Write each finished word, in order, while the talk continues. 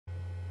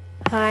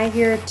Hi,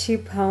 here are two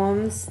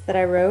poems that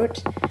I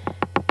wrote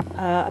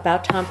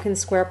about Tompkins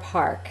Square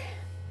Park.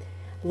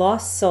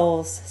 Lost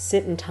souls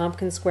sit in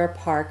Tompkins Square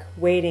Park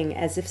waiting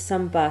as if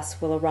some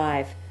bus will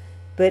arrive,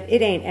 but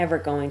it ain't ever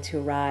going to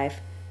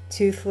arrive.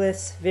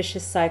 Toothless,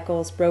 vicious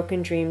cycles,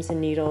 broken dreams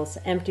and needles,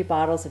 empty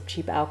bottles of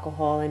cheap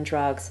alcohol and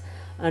drugs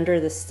under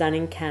the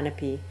stunning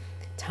canopy.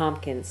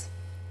 Tompkins.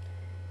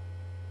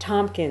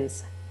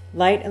 Tompkins.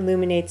 Light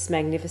illuminates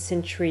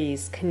magnificent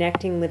trees,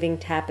 connecting living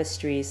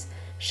tapestries,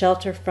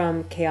 shelter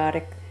from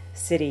chaotic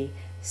city,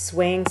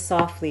 swaying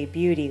softly,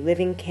 beauty,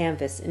 living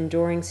canvas,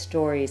 enduring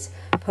stories,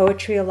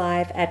 poetry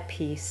alive, at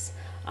peace.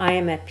 I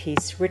am at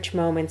peace, rich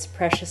moments,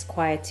 precious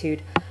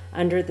quietude,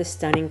 under the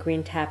stunning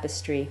green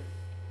tapestry.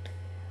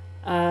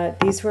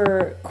 These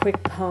were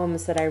quick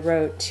poems that I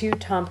wrote, two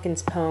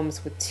Tompkins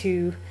poems with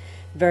two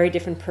very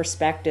different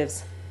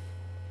perspectives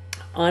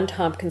on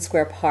Tompkins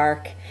Square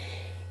Park.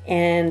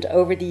 And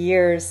over the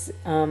years,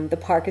 the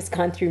park has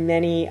gone through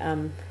many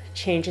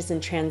changes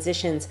and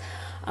transitions.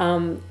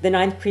 The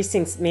Ninth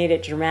Precinct's made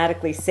it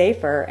dramatically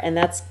safer, and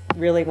that's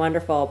really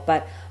wonderful.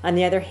 But on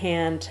the other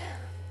hand,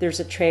 there's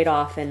a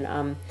trade-off,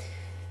 and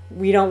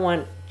we don't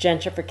want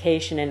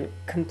gentrification and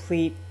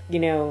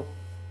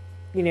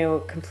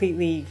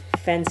completely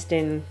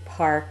fenced-in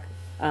park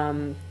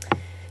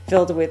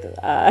filled with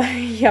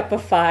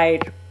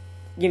yuppified,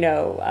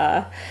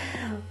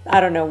 I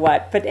don't know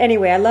what. But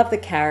anyway, I love the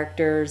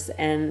characters,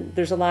 and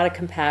there's a lot of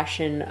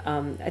compassion.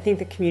 I think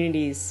the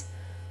community's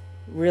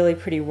really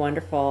pretty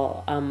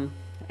wonderful,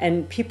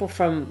 and people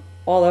from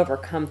all over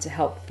come to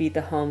help feed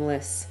the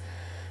homeless.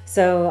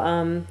 So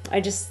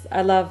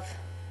I love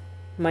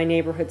my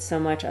neighborhood so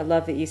much. I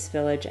love the East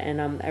Village, and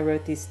I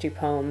wrote these two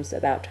poems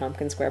about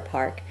Tompkins Square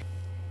Park.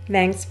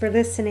 Thanks for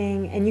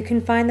listening, and you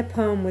can find the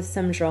poem with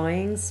some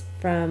drawings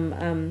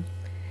from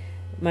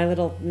my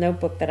little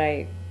notebook that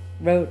I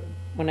wrote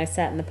when I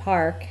sat in the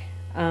park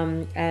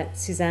at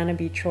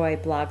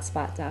SusannaBTroy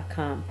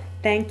blogspot.com.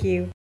 Thank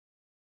you.